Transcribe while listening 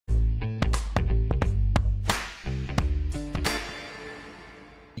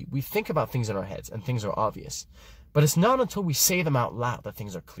we think about things in our heads and things are obvious. But it's not until we say them out loud that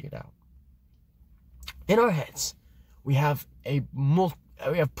things are cleared out. In our heads, we have a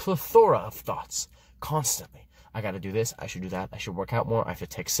plethora of thoughts constantly. I got to do this. I should do that. I should work out more. I have to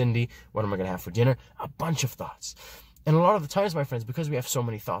text Cindy. What am I going to have for dinner? A bunch of thoughts. And a lot of the times, my friends, because we have so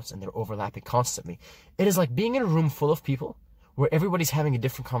many thoughts and they're overlapping constantly, it is like being in a room full of people where everybody's having a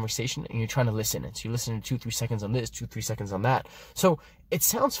different conversation and you're trying to listen. And so you listen to 2-3 seconds on this, 2-3 seconds on that. So it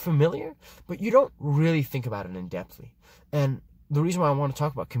sounds familiar, but you don't really think about it in depthly. And the reason why I want to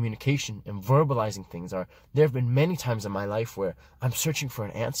talk about communication and verbalizing things are, there have been many times in my life where I'm searching for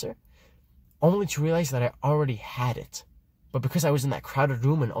an answer, only to realize that I already had it. But because I was in that crowded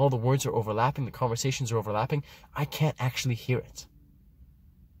room and all the words are overlapping, the conversations are overlapping, I can't actually hear it.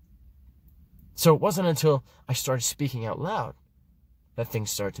 So it wasn't until I started speaking out loud that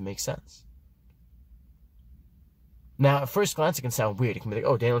things started to make sense. Now, at first glance, it can sound weird. It can be like,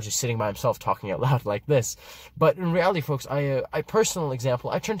 oh, Daniel's just sitting by himself talking out loud like this. But in reality, folks, personal example,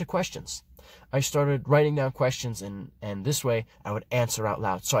 I turned to questions. I started writing down questions, and this way I would answer out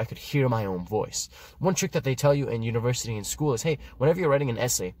loud so I could hear my own voice. One trick that they tell you in university and school is, hey, whenever you're writing an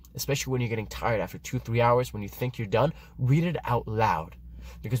essay, especially when you're getting tired after 2-3 hours, when you think you're done, read it out loud.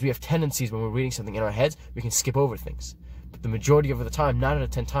 Because we have tendencies when we're reading something in our heads, we can skip over things. But the majority of the time, 9 out of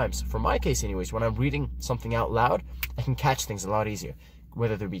 10 times, for my case anyways, when I'm reading something out loud, I can catch things a lot easier.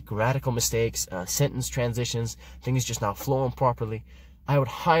 Whether there be grammatical mistakes, sentence transitions, things just not flowing properly. I would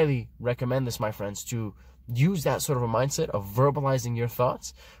highly recommend this, my friends, to use that sort of a mindset of verbalizing your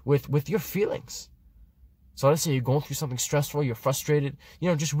thoughts with your feelings. So let's say you're going through something stressful, you're frustrated,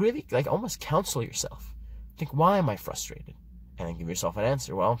 just really like almost counsel yourself. Think, why am I frustrated? And then give yourself an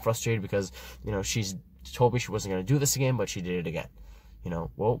answer. Well, I'm frustrated because, she's told me she wasn't going to do this again, but she did it again.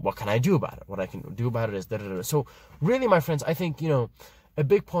 Well, what can I do about it? What I can do about it is da-da-da. So really, my friends, I think, a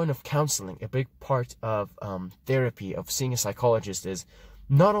big point of counseling, a big part of therapy, of seeing a psychologist is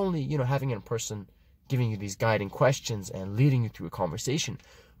not only, having a person giving you these guiding questions and leading you through a conversation,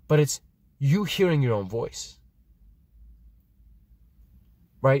 but it's you hearing your own voice.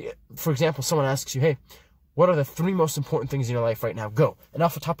 Right? For example, someone asks you, hey, what are the 3 most important things in your life right now? Go. And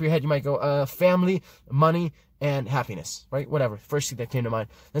off the top of your head, you might go, family, money, and happiness, right? Whatever. First thing that came to mind.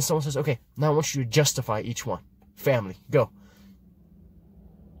 Then someone says, okay, now I want you to justify each one. Family, go.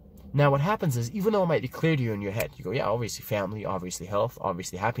 Now what happens is, even though it might be clear to you in your head, you go, yeah, obviously family, obviously health,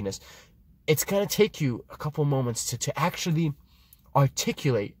 obviously happiness. It's going to take you a couple moments to actually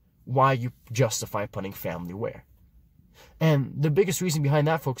articulate why you justify putting family where. And the biggest reason behind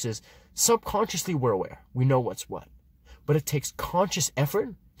that, folks, is subconsciously we're aware. We know what's what. But it takes conscious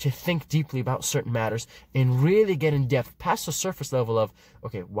effort to think deeply about certain matters and really get in depth past the surface level of,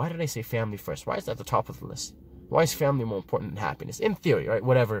 okay, why did I say family first? Why is that at the top of the list? Why is family more important than happiness? In theory, right?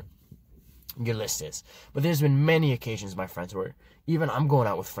 Whatever your list is. But there's been many occasions, my friends, where even I'm going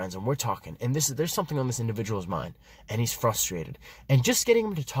out with friends and we're talking, and there's something on this individual's mind, and he's frustrated. And just getting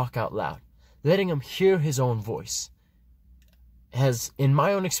him to talk out loud, letting him hear his own voice, has, in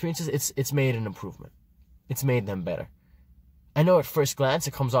my own experiences, it's made an improvement. It's made them better. I know at first glance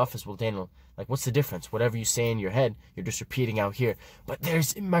it comes off as, well, Daniel, like, what's the difference? Whatever you say in your head, you're just repeating out here. But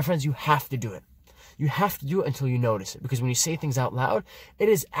my friends, you have to do it. You have to do it until you notice it. Because when you say things out loud, it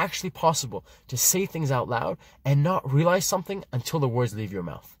is actually possible to say things out loud and not realize something until the words leave your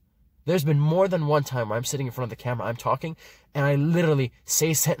mouth. There's been more than one time where I'm sitting in front of the camera, I'm talking, and I literally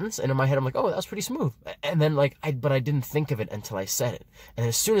say a sentence, and in my head I'm like, oh, that was pretty smooth. And then but I didn't think of it until I said it. And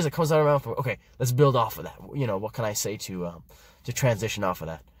as soon as it comes out of my mouth, I'm like, okay, let's build off of that. What can I say to transition off of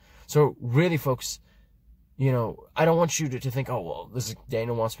that? So really, folks, I don't want you to think, oh, well,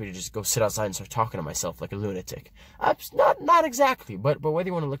 Daniel wants me to just go sit outside and start talking to myself like a lunatic. Not exactly, but whether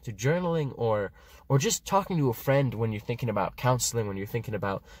you want to look to journaling or just talking to a friend when you're thinking about counseling, when you're thinking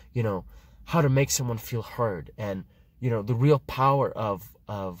about, how to make someone feel heard, and, the real power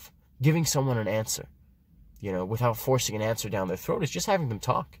of giving someone an answer, without forcing an answer down their throat, is just having them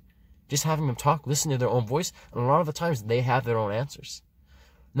talk. Just having them talk, listen to their own voice, and a lot of the times they have their own answers.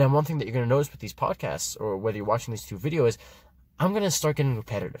 Now, one thing that you're going to notice with these podcasts, or whether you're watching these 2 videos, is I'm going to start getting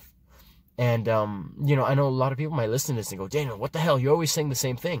repetitive. And, I know a lot of people might listen to this and go, Daniel, what the hell? You're always saying the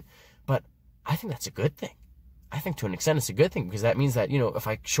same thing. But I think that's a good thing. I think to an extent it's a good thing, because that means that, if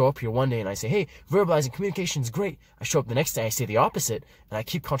I show up here one day and I say, hey, verbalizing communication is great. I show up the next day, I say the opposite, and I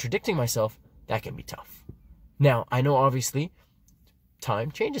keep contradicting myself, that can be tough. Now, I know obviously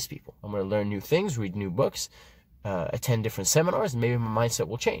time changes people. I'm going to learn new things, read new books, attend different seminars, and maybe my mindset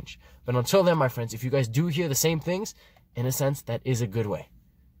will change. But until then, my friends, if you guys do hear the same things, in a sense, that is a good way.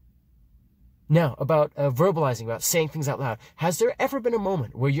 Now, about verbalizing, about saying things out loud. Has there ever been a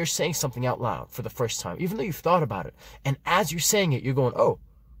moment where you're saying something out loud for the first time, even though you've thought about it, and as you're saying it, you're going, oh,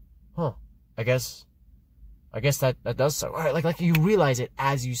 huh, I guess that does so. All right, like you realize it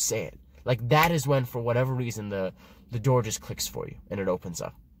as you say it. Like that is when, for whatever reason, the door just clicks for you and it opens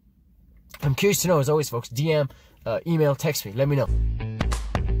up. I'm curious to know, as always, folks. DM, email, text me. Let me know.